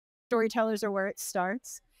Storytellers are where it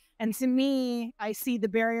starts. And to me, I see the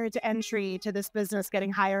barrier to entry to this business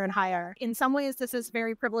getting higher and higher. In some ways, this is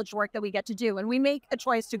very privileged work that we get to do. And we make a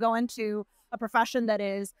choice to go into a profession that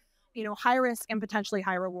is, you know, high risk and potentially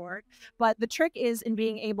high reward. But the trick is in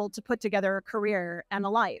being able to put together a career and a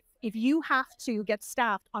life. If you have to get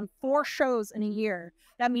staffed on 4 shows in a year,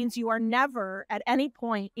 that means you are never at any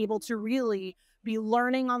point able to really be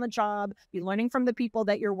learning on the job, be learning from the people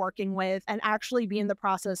that you're working with, and actually be in the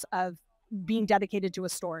process of being dedicated to a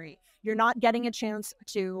story. You're not getting a chance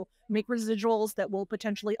to make residuals that will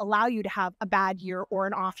potentially allow you to have a bad year or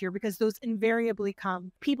an off year, because those invariably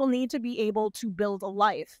come. People need to be able to build a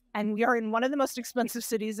life. And we are in one of the most expensive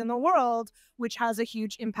cities in the world, which has a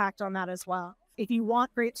huge impact on that as well. If you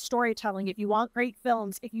want great storytelling, if you want great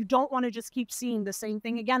films, if you don't want to just keep seeing the same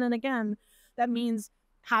thing again and again, that means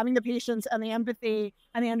having the patience and the empathy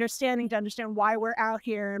and the understanding to understand why we're out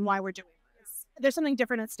here and why we're doing this. There's something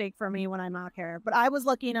different at stake for me when I'm out here. But I was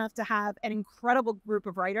lucky enough to have an incredible group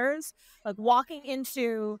of writers. Like walking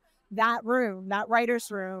into that room, that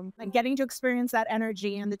writer's room, and getting to experience that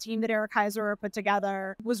energy and the team that Eric Heiser put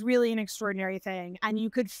together was really an extraordinary thing. And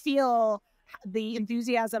you could feel the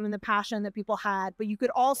enthusiasm and the passion that people had, but you could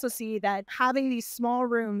also see that having these small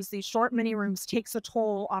rooms, these short mini rooms, takes a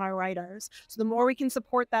toll on our writers. So the more we can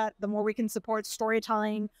support that, the more we can support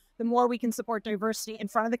storytelling, the more we can support diversity in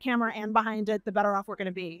front of the camera and behind it, the better off we're going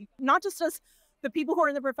to be. Not just us, the people who are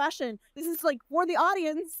in the profession. This is like for the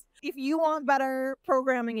audience. If you want better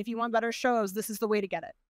programming, if you want better shows, this is the way to get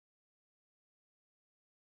it.